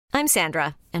I'm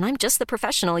Sandra, and I'm just the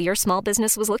professional your small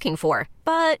business was looking for.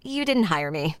 But you didn't hire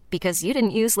me because you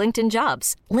didn't use LinkedIn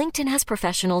Jobs. LinkedIn has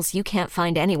professionals you can't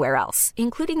find anywhere else,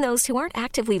 including those who aren't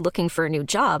actively looking for a new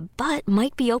job, but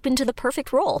might be open to the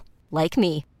perfect role, like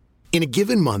me. In a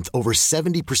given month, over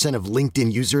 70% of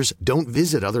LinkedIn users don't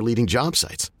visit other leading job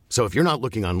sites. So if you're not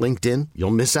looking on LinkedIn,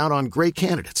 you'll miss out on great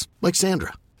candidates like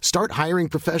Sandra. Start hiring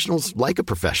professionals like a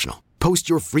professional. Post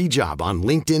your free job on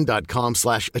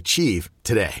linkedin.com/achieve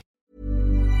today.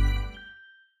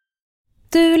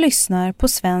 Du lyssnar på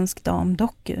Svensk Dam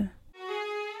Doku.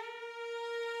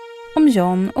 Om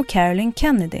John och Caroline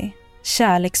Kennedy,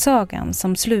 kärlekssagan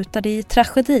som slutade i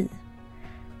tragedi.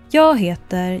 Jag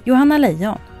heter Johanna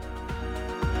Lejon.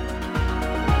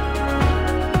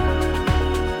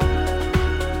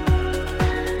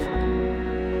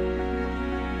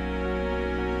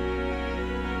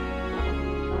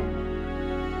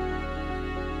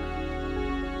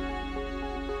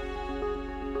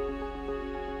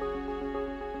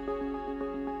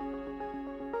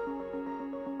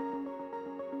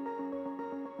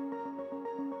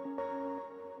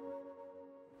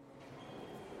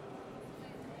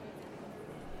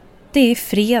 Det är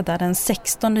fredag den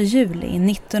 16 juli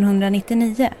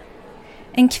 1999.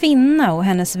 En kvinna och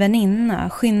hennes väninna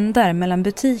skyndar mellan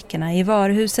butikerna i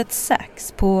varuhuset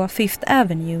Saks på Fifth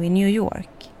Avenue i New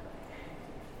York.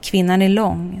 Kvinnan är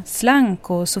lång, slank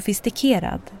och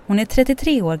sofistikerad. Hon är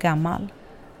 33 år gammal.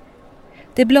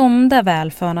 Det blonda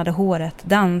välfönade håret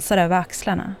dansar över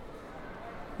axlarna.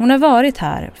 Hon har varit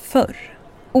här förr,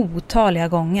 otaliga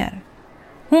gånger.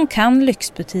 Hon kan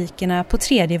lyxbutikerna på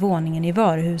 3:e våningen i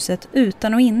varuhuset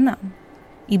utan och innan.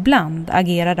 Ibland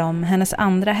agerar de hennes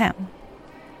andra hem.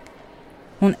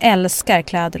 Hon älskar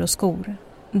kläder och skor,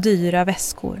 dyra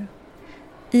väskor.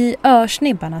 I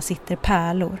örsnibbarna sitter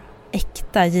pärlor,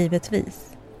 äkta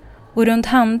givetvis. Och runt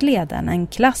handleden en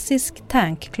klassisk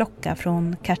tankklocka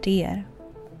från Cartier.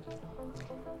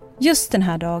 Just den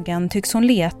här dagen tycks hon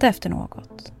leta efter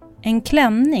något. En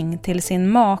klänning till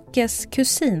sin makes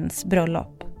kusins bröllop.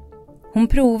 Hon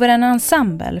provar en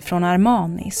ensemble från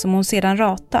Armani som hon sedan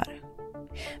ratar.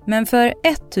 Men för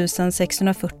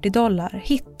 $1,640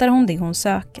 hittar hon det hon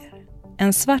söker.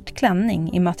 En svart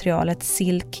klänning i materialet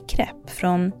silk crepe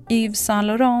från Yves Saint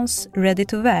Laurents Ready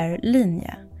to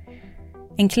Wear-linje.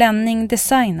 En klänning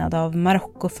designad av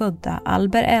Marockofödda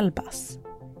Albert Elbas.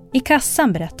 I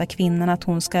kassan berättar kvinnan att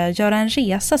hon ska göra en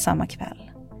resa samma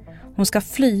kväll. Hon ska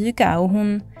flyga och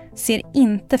hon ser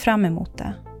inte fram emot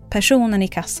det. Personen i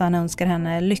kassan önskar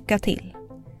henne lycka till.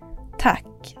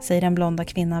 Tack, säger den blonda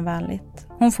kvinnan vänligt.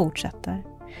 Hon fortsätter.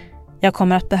 Jag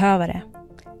kommer att behöva det.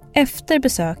 Efter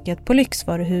besöket på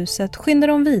lyxvaruhuset skyndar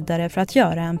hon vidare för att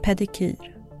göra en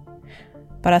pedikyr.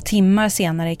 Bara timmar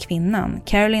senare är kvinnan,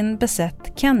 Caroline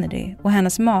Bessette Kennedy och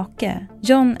hennes make,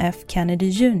 John F. Kennedy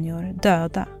Jr.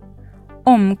 döda.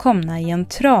 Omkomna i en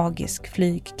tragisk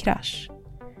flygkrasch.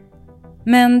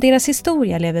 Men deras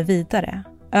historia lever vidare,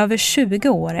 över 20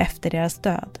 år efter deras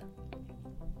död.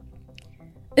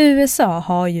 USA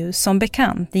har ju som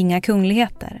bekant inga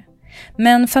kungligheter,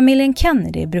 men familjen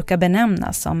Kennedy brukar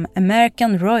benämnas som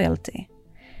American Royalty.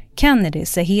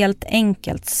 Kennedys är helt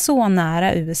enkelt så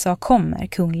nära USA kommer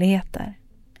kungligheter.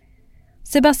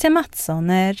 Sebastian Mattsson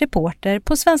är reporter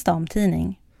på Svensk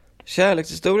Damtidning.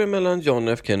 Kärlekshistorien mellan John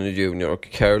F. Kennedy Jr. och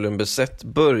Caroline Bessette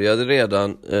började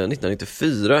redan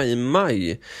 1994 i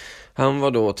maj. Han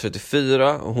var då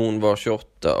 34 och hon var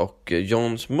 28 och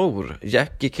Johns mor,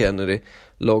 Jackie Kennedy,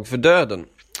 låg för döden.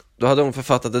 Då hade hon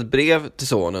författat ett brev till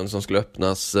sonen som skulle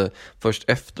öppnas först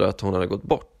efter att hon hade gått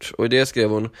bort. Och i det skrev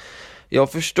hon: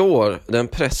 jag förstår den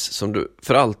press som du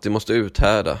för alltid måste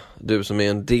uthärda, du som är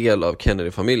en del av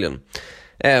Kennedy-familjen.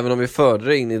 Även om vi förde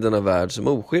dig in i denna värld som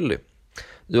oskyldig.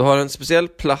 Du har en speciell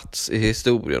plats i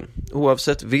historien,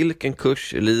 oavsett vilken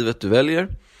kurs i livet du väljer.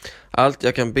 Allt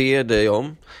jag kan be dig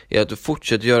om är att du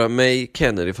fortsätter göra mig,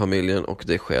 Kennedy-familjen och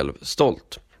dig själv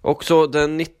stolt. Också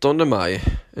den 19 maj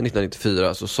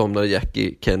 1994 så somnade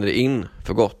Jackie Kennedy in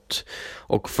för gott.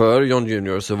 Och för John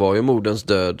Jr. så var ju moderns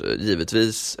död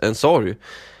givetvis en sorg.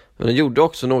 Men den gjorde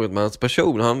också något med hans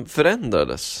person. Han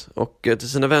förändrades. Och till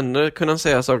sina vänner kunde han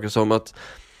säga saker som att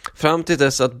fram till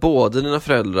dess att båda dina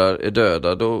föräldrar är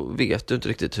döda, då vet du inte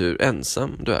riktigt hur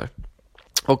ensam du är.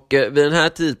 Och vid den här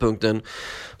tidpunkten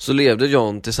så levde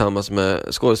John tillsammans med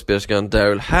skådespelerskan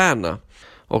Daryl Hannah.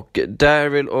 Och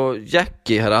Daryl och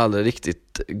Jackie hade aldrig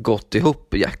riktigt gått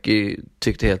ihop. Jackie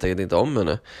tyckte helt enkelt inte om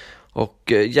henne.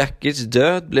 Och Jackies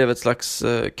död blev ett slags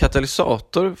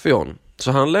katalysator för John.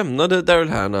 Så han lämnade Daryl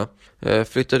Hannah,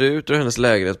 flyttade ut ur hennes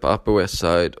lägenhet på Upper West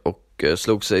Side och och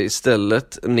slog sig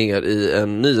istället ner i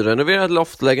en nyrenoverad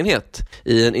loftlägenhet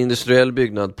i en industriell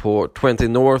byggnad på 20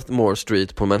 North Moore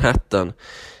Street på Manhattan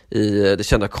i det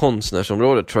kända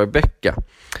konstnärsområdet Tribeca.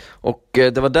 Och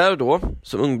det var där och då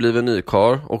som ungbliven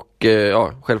nykar och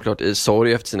självklart i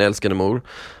sorg efter sin älskade mor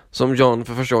som John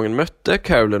för första gången mötte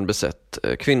Carolyn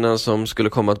Bessette, kvinnan som skulle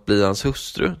komma att bli hans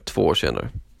hustru 2 år senare.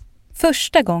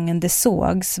 Första gången det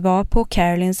sågs var på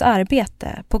Carolyns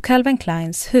arbete på Calvin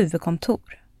Kleins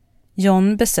huvudkontor.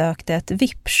 John besökte ett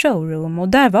VIP-showroom och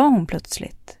där var hon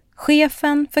plötsligt,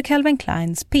 chefen för Calvin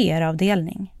Kleins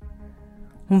PR-avdelning.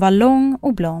 Hon var lång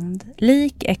och blond,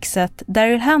 lik exet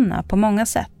Daryl Hannah på många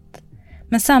sätt,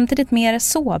 men samtidigt mer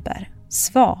sober,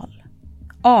 sval,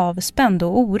 avspänd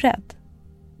och orädd.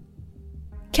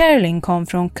 Carolyn kom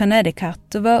från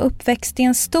Connecticut och var uppväxt i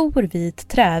en stor vit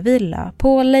trävilla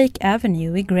på Lake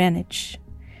Avenue i Greenwich.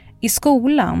 I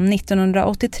skolan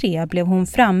 1983 blev hon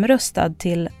framröstad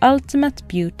till Ultimate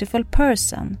Beautiful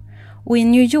Person och i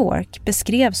New York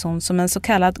beskrevs hon som en så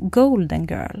kallad Golden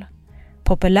Girl.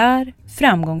 Populär,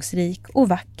 framgångsrik och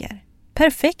vacker.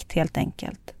 Perfekt helt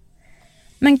enkelt.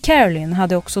 Men Carolyn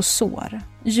hade också sår,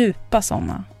 djupa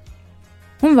sådana.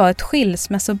 Hon var ett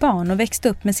skilsmässobarn och växte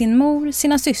upp med sin mor,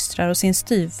 sina systrar och sin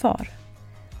styvfar.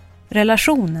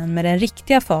 Relationen med den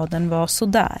riktiga fadern var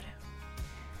sådär.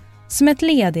 Som ett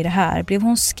led i det här blev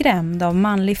hon skrämd av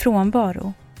manlig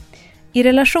frånvaro. I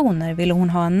relationer ville hon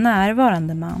ha en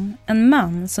närvarande man, en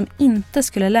man som inte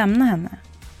skulle lämna henne.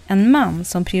 En man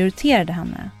som prioriterade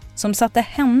henne, som satte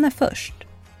henne först.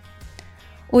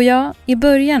 Och ja, i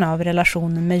början av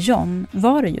relationen med John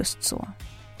var det just så.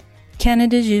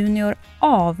 Kennedy Jr.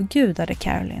 avgudade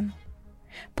Carolyn.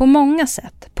 På många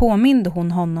sätt påminde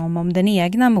hon honom om den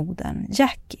egna modern,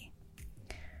 Jackie.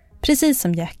 Precis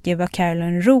som Jackie var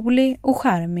Carolyn rolig och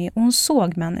charmig och hon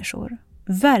såg människor.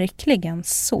 Verkligen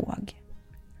såg.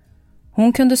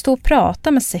 Hon kunde stå och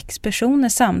prata med 6 personer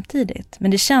samtidigt,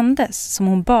 men det kändes som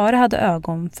hon bara hade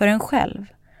ögon för en själv.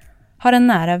 Har en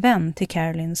nära vän till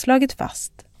Carolyn slagit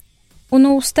fast. Och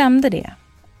nog stämde det.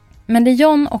 Men det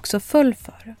John också föll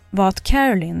för var att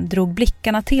Carolyn drog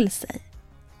blickarna till sig.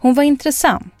 Hon var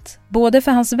intressant, både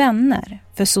för hans vänner,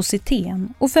 för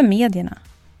societeten och för medierna.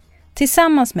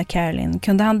 Tillsammans med Carolyn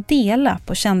kunde han dela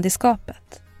på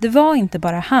kändiskapet. Det var inte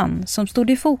bara han som stod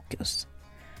i fokus.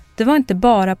 Det var inte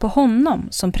bara på honom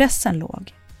som pressen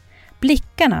låg.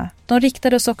 Blickarna, de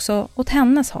riktades också åt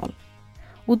hennes håll.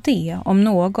 Och det, om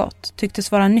något,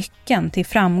 tycktes vara nyckeln till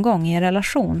framgång i en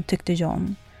relation, tyckte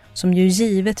John, som ju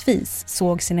givetvis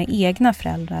såg sina egna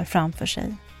föräldrar framför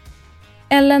sig.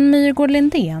 Ellen Myrgård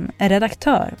Lindén är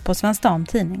redaktör på Svensk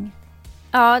Damtidning.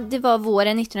 Ja, det var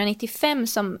våren 1995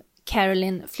 som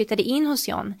Carolyn flyttade in hos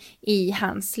John i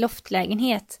hans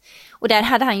loftlägenhet. Och där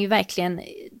hade han ju verkligen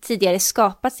tidigare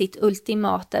skapat sitt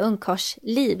ultimata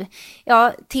ungkarlsliv.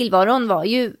 Ja, tillvaron var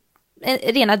ju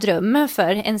rena drömmen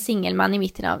för en singelman i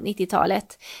mitten av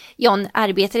 90-talet. John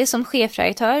arbetade som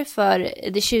chefredaktör för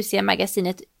det tjusiga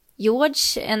magasinet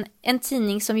George, en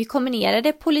tidning som ju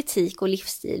kombinerade politik och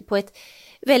livsstil på ett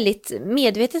väldigt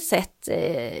medvetet sätt,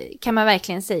 kan man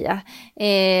verkligen säga.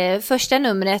 Första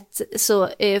numret så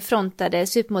frontade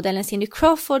supermodellen Cindy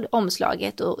Crawford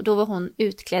omslaget och då var hon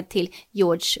utklädd till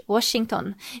George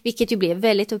Washington, vilket ju blev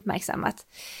väldigt uppmärksammat.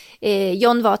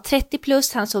 John var 30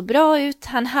 plus, han såg bra ut,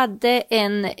 han hade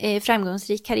en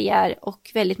framgångsrik karriär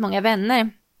och väldigt många vänner.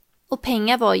 Och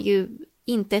pengar var ju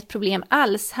inte ett problem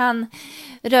alls. Han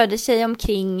rörde sig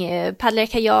omkring, paddlade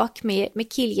kajak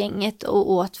med killgänget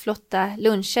och åt flotta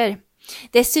luncher.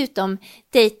 Dessutom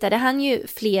dejtade han ju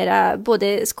flera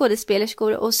både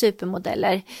skådespelerskor och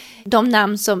supermodeller. De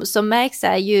namn som märks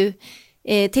är ju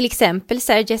till exempel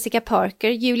Sarah Jessica Parker,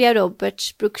 Julia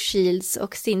Roberts, Brooke Shields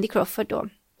och Cindy Crawford då.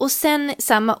 Och sen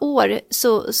samma år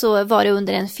så var det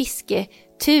under en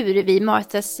fisketur vid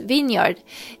Martha's Vineyard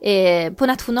på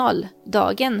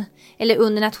nationaldagen eller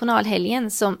under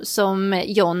nationalhelgen som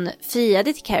John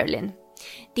friade till Carolyn.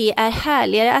 Det är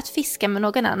härligare att fiska med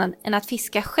någon annan än att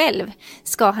fiska själv,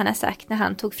 ska han ha sagt när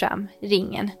han tog fram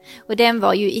ringen. Och den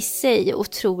var ju i sig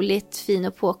otroligt fin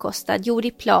och påkostad, gjord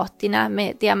i platina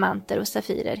med diamanter och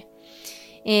safirer.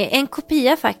 En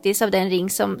kopia faktiskt av den ring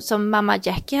som mamma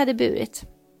Jackie hade burit.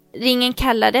 Ringen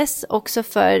kallades också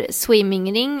för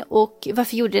swimmingring, och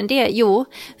varför gjorde den det? Jo,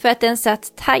 för att den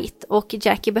satt tight och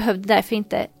Jackie behövde därför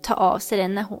inte ta av sig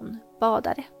den när hon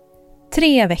badade.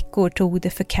 3 veckor tog det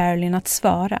för Carolyn att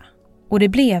svara, och det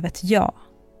blev ett ja.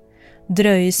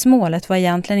 Dröjsmålet var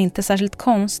egentligen inte särskilt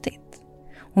konstigt.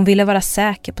 Hon ville vara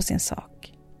säker på sin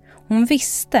sak. Hon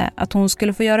visste att hon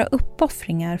skulle få göra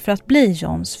uppoffringar för att bli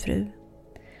Johns fru.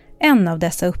 En av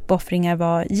dessa uppoffringar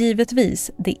var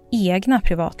givetvis det egna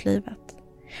privatlivet.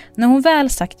 När hon väl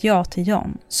sagt ja till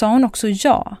John sa hon också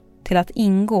ja till att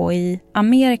ingå i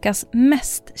Amerikas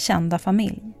mest kända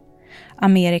familj.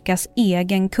 Amerikas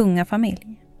egen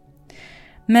kungafamilj.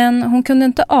 Men hon kunde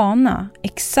inte ana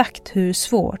exakt hur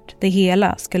svårt det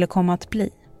hela skulle komma att bli.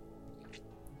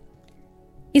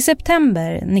 I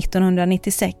september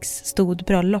 1996 stod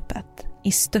bröllopet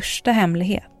i största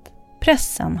hemlighet.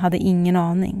 Pressen hade ingen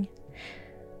aning.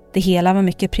 Det hela var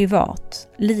mycket privat,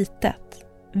 litet.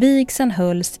 Vigseln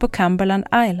hölls på Cumberland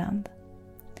Island.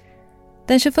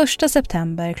 Den 21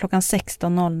 september klockan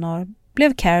 16.00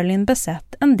 blev Carolyn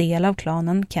besett en del av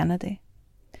klanen Kennedy.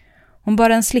 Hon bar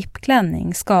en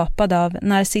slipklänning skapad av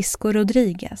Narcisco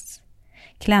Rodriguez.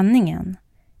 Klänningen,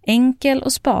 enkel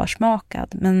och sparsmakad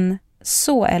men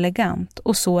så elegant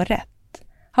och så rätt,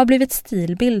 har blivit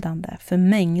stilbildande för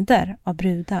mängder av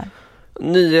brudar.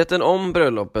 Nyheten om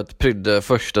bröllopet prydde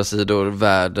första sidor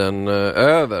världen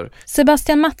över.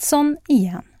 Sebastian Mattsson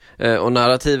igen. Och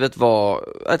narrativet var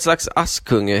ett slags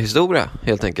Askungehistoria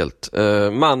helt enkelt.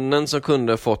 Mannen som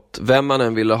kunde fått vem man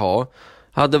än ville ha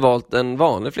hade valt en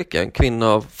vanlig flicka, en kvinna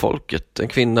av folket. En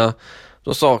kvinna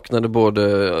som saknade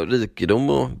både rikedom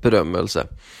och berömmelse.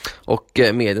 Och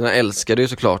medierna älskade ju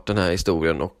såklart den här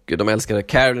historien och de älskade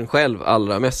Carolyn själv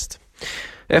allra mest.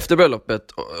 Efter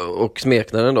bröllopet och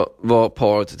smeknaden då var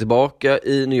paret tillbaka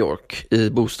i New York i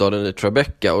bostaden i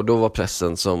Tribeca och då var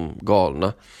pressen som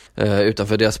galna.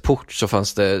 Utanför deras port så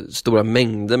fanns det stora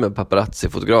mängder med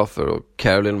paparazzi-fotografer och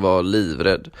Carolyn var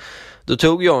livrädd. Då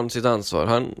tog John sitt ansvar,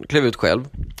 han klev ut själv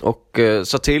och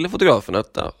sa till fotograferna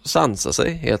att sansa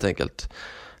sig helt enkelt.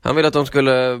 Han ville att de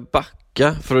skulle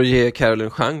backa för att ge Carolyn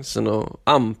chansen att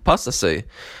anpassa sig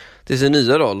till sin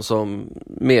nya roll som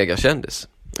megakändis.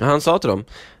 Han sa till dem,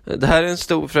 det här är en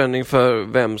stor förändring för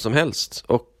vem som helst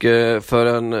och för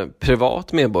en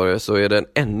privat medborgare så är det en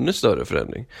ännu större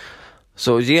förändring.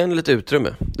 Så ge en lite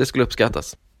utrymme, det skulle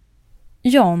uppskattas.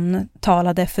 John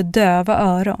talade för döva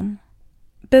öron.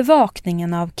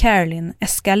 Bevakningen av Carolyn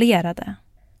eskalerade.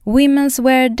 Women's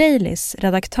Wear Dailys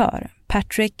redaktör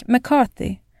Patrick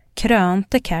McCarthy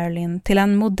krönte Carolyn till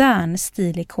en modern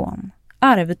stilikon,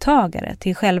 arvtagare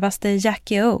till självaste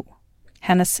Jackie O,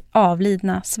 hennes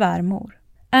avlidna svärmor.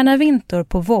 Anna Wintour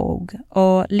på Vogue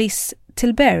och Liz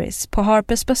Tilberis på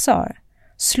Harper's Bazaar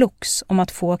slogs om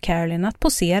att få Carolyn att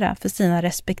posera för sina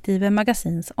respektive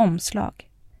magasins omslag.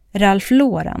 Ralph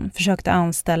Lauren försökte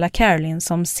anställa Carolyn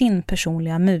som sin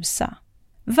personliga musa.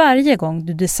 Varje gång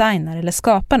du designar eller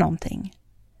skapar någonting,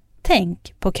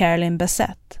 tänk på Carolyn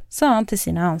Bessette, sa han till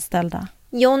sina anställda.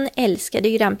 John älskade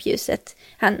ju rampljuset.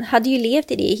 Han hade ju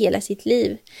levt i det hela sitt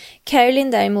liv.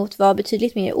 Carolyn däremot var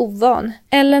betydligt mer ovan.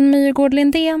 Ellen Myrgård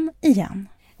Lindén igen.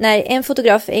 När en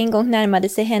fotograf en gång närmade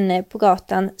sig henne på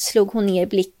gatan slog hon ner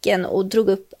blicken och drog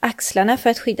upp axlarna för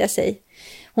att skydda sig.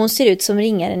 Hon ser ut som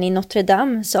ringaren i Notre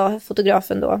Dame, sa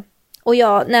fotografen då. Och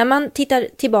ja, när man tittar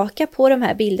tillbaka på de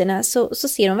här bilderna så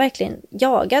ser hon verkligen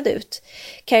jagad ut.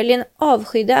 Carolyn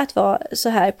avskydde att vara så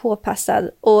här påpassad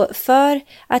och för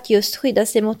att just skydda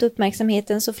sig mot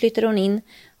uppmärksamheten så flyttade hon in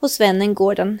hos vännen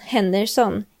Gordon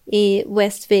Henderson i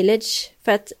West Village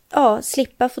för att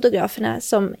slippa fotograferna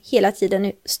som hela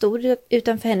tiden stod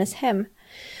utanför hennes hem.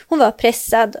 Hon var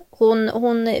pressad.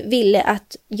 Hon ville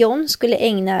att John skulle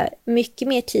ägna mycket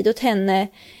mer tid åt henne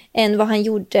än vad han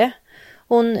gjorde.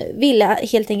 Hon ville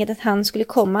helt enkelt att han skulle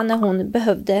komma när hon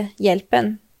behövde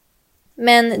hjälpen.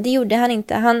 Men det gjorde han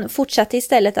inte. Han fortsatte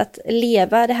istället att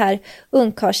leva det här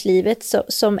ungkarlslivet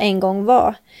som en gång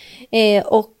var.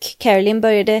 Och Carolyn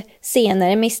började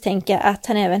senare misstänka att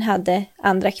han även hade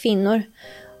andra kvinnor.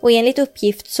 Och enligt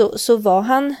uppgift så var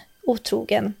han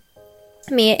otrogen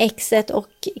med exet och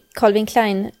Calvin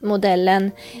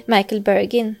Klein-modellen Michael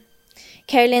Bergin.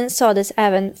 Carolyn sades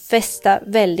även festa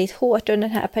väldigt hårt under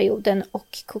den här perioden och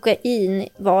kokain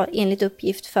var enligt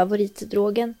uppgift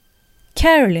favoritdrogen.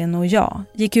 Carolyn och jag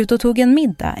gick ut och tog en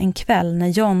middag en kväll när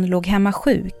John låg hemma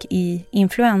sjuk i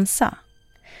influensa.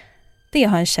 Det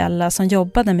har en källa som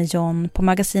jobbade med John på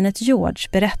magasinet George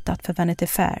berättat för Vanity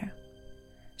Fair.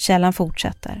 Källan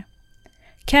fortsätter.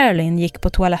 Carolyn gick på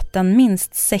toaletten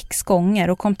minst 6 gånger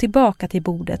och kom tillbaka till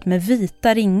bordet med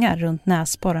vita ringar runt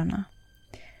näsborrarna.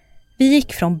 Vi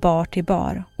gick från bar till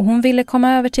bar och hon ville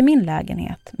komma över till min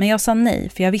lägenhet, men jag sa nej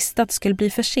för jag visste att det skulle bli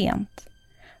för sent.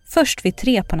 Först vid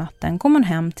 3 på natten kom hon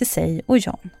hem till sig och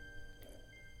John.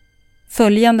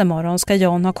 Följande morgon ska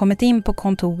John ha kommit in på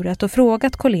kontoret och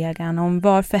frågat kollegan om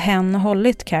varför hen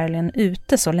hållit Carolyn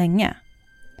ute så länge.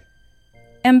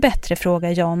 En bättre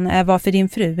fråga, John, är varför din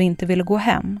fru inte ville gå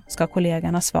hem, ska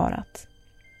kollegan ha svarat.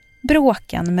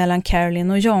 Bråken mellan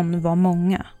Carolyn och John var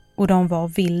många och de var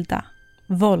vilda,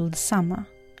 våldsamma.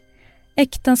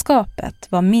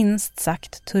 Äktenskapet var minst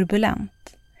sagt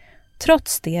turbulent.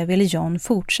 Trots det ville John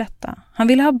fortsätta. Han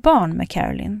ville ha barn med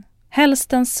Carolyn,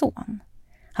 helst en son.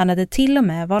 Han hade till och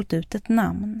med valt ut ett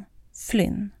namn,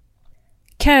 Flynn.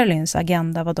 Carolyns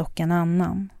agenda var dock en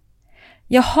annan.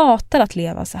 Jag hatar att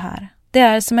leva så här. Det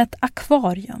är som ett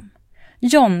akvarium.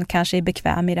 John kanske är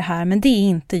bekväm i det här, men det är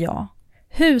inte jag.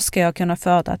 Hur ska jag kunna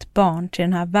föda ett barn till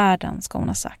den här världen, ska hon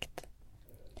ha sagt.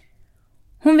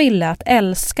 Hon ville att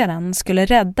älskaren skulle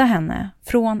rädda henne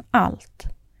från allt.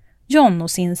 John å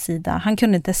sin sida, han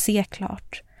kunde inte se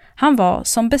klart. Han var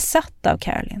som besatt av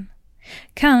Carolyn.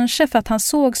 Kanske för att han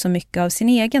såg så mycket av sin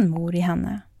egen mor i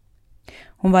henne.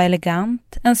 Hon var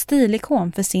elegant, en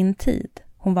stilikon för sin tid.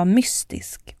 Hon var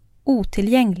mystisk,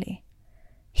 otillgänglig.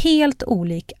 Helt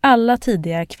olik alla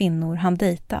tidigare kvinnor han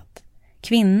dejtat.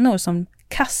 Kvinnor som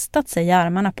kastat sig i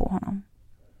armarna på honom.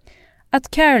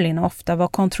 Att Carolyn ofta var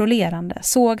kontrollerande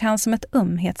såg han som ett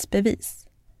ömhetsbevis.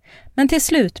 Men till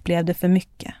slut blev det för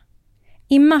mycket.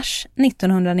 I mars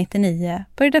 1999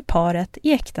 började paret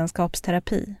i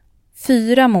äktenskapsterapi.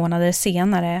 4 månader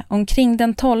senare, omkring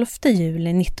den 12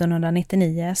 juli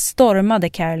 1999, stormade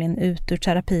Carolyn ut ur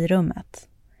terapirummet.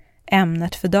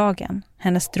 Ämnet för dagen,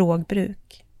 hennes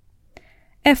drogbruk.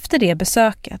 Efter det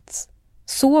besöket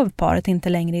sov paret inte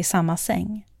längre i samma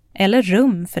säng, eller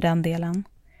rum för den delen.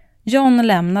 John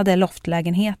lämnade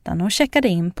loftlägenheten och checkade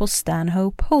in på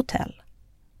Stanhope Hotel.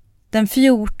 Den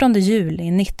 14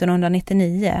 juli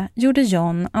 1999 gjorde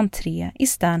John entré i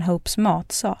Stanhopes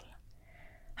matsal.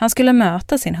 Han skulle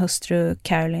möta sin hustru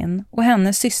Carolyn och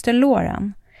hennes syster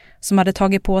Lauren, som hade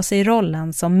tagit på sig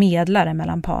rollen som medlare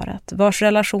mellan paret, vars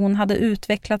relation hade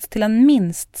utvecklats till en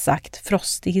minst sagt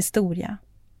frostig historia.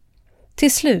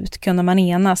 Till slut kunde man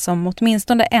enas om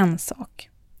åtminstone en sak.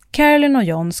 Carolyn och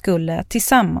John skulle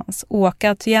tillsammans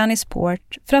åka till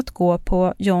Jannisport för att gå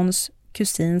på Johns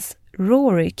kusins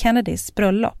Rory Kennedys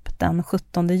bröllop den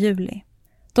 17 juli.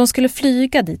 De skulle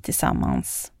flyga dit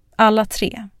tillsammans, alla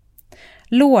 3.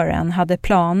 Lauren hade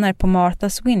planer på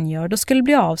Martha's Vineyard och skulle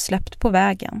bli avsläppt på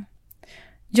vägen.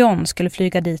 John skulle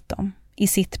flyga dit dem, i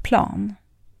sitt plan.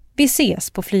 Vi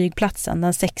ses på flygplatsen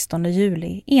den 16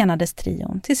 juli, enades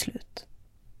trion till slut.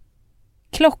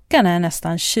 Klockan är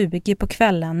nästan 20 på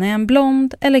kvällen när en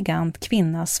blond, elegant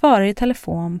kvinna svarar i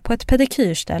telefon på ett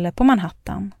pedikyrställe på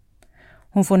Manhattan.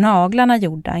 Hon får naglarna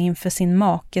gjorda inför sin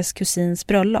makes kusins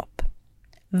bröllop.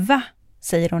 Va?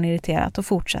 Säger hon irriterat och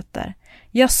fortsätter.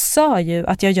 Jag sa ju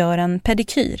att jag gör en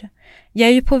pedikyr. Jag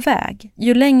är ju på väg.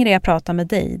 Ju längre jag pratar med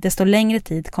dig, desto längre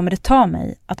tid kommer det ta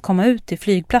mig att komma ut till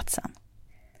flygplatsen.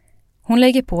 Hon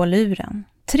lägger på luren.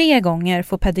 3 gånger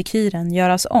får pedikyren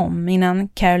göras om innan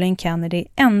Carolyn Kennedy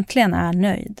äntligen är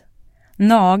nöjd.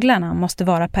 Naglarna måste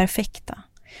vara perfekta.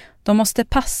 De måste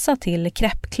passa till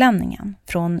kreppklänningen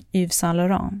från Yves Saint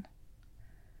Laurent.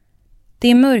 Det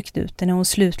är mörkt ute när hon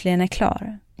slutligen är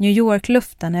klar. New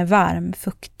York-luften är varm,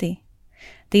 fuktig.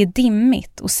 Det är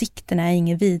dimmigt och sikterna är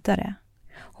inget vidare.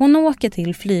 Hon åker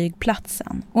till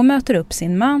flygplatsen och möter upp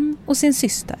sin man och sin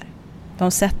syster.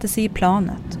 De sätter sig i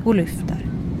planet och lyfter.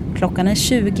 Klockan är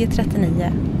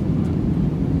 20:39.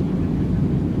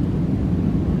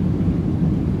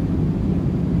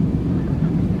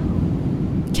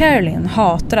 Carolyn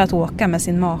hatar att åka med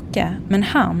sin make, men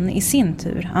han i sin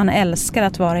tur, han älskar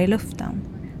att vara i luften.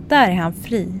 Där är han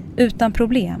fri, utan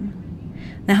problem.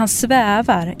 När han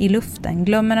svävar i luften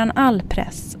glömmer han all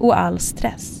press och all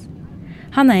stress.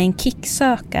 Han är en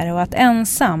kicksökare och att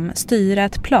ensam styra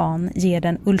ett plan ger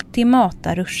den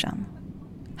ultimata ruschen.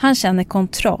 Han känner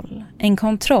kontroll, en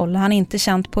kontroll han inte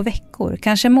känt på veckor,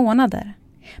 kanske månader.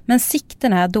 Men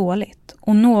sikten är dåligt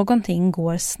och någonting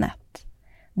går snett.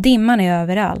 Dimman är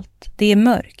överallt, det är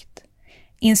mörkt.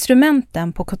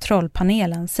 Instrumenten på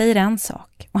kontrollpanelen säger en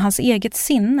sak och hans eget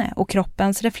sinne och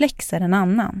kroppens reflexer en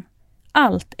annan.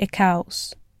 Allt är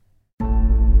kaos.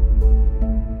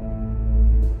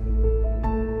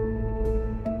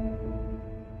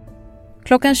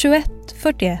 Klockan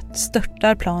 21:41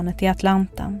 störtar planet i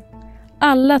Atlanten.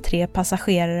 Alla 3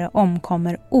 passagerare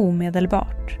omkommer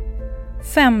omedelbart.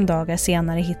 5 dagar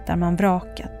senare hittar man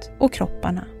vraket och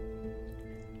kropparna.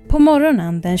 På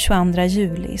morgonen den 22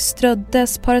 juli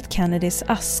ströddes paret Kennedys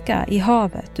aska i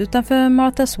havet utanför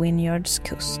Martha's Vineyards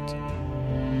kust.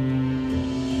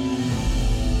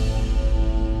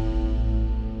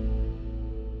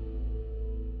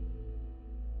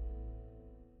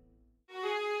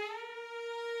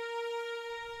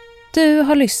 Du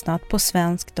har lyssnat på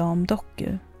Svensk Dam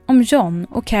Doku om John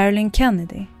och Carolyn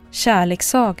Kennedy,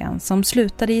 kärlekssagan som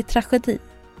slutade i tragedi.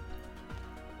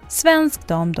 Svensk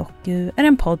Dam Doku är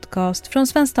en podcast från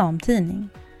Svensk Damtidning.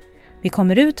 Vi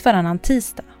kommer ut varannan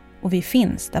tisdag och vi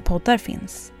finns där poddar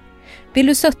finns. Vill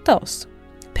du stötta oss?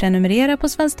 Prenumerera på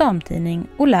Svensk Damtidning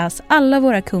och läs alla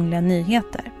våra kungliga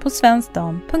nyheter på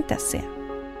svenskdam.se.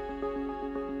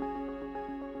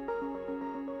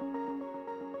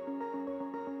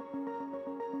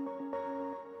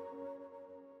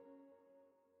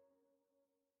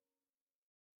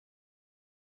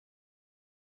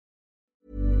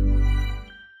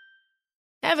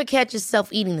 Ever catch yourself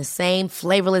eating the same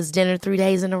flavorless dinner 3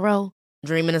 days in a row?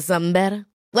 Dreaming of something better?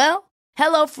 Well,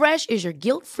 HelloFresh is your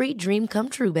guilt-free dream come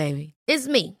true, baby. It's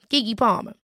me, Keke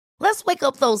Palmer. Let's wake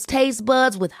up those taste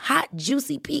buds with hot,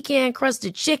 juicy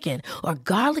pecan-crusted chicken or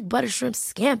garlic butter shrimp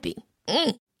scampi.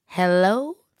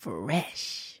 Hello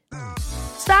Fresh.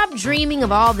 Stop dreaming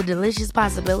of all the delicious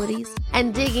possibilities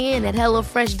and dig in at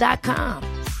HelloFresh.com.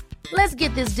 Let's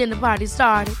get this dinner party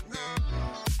started.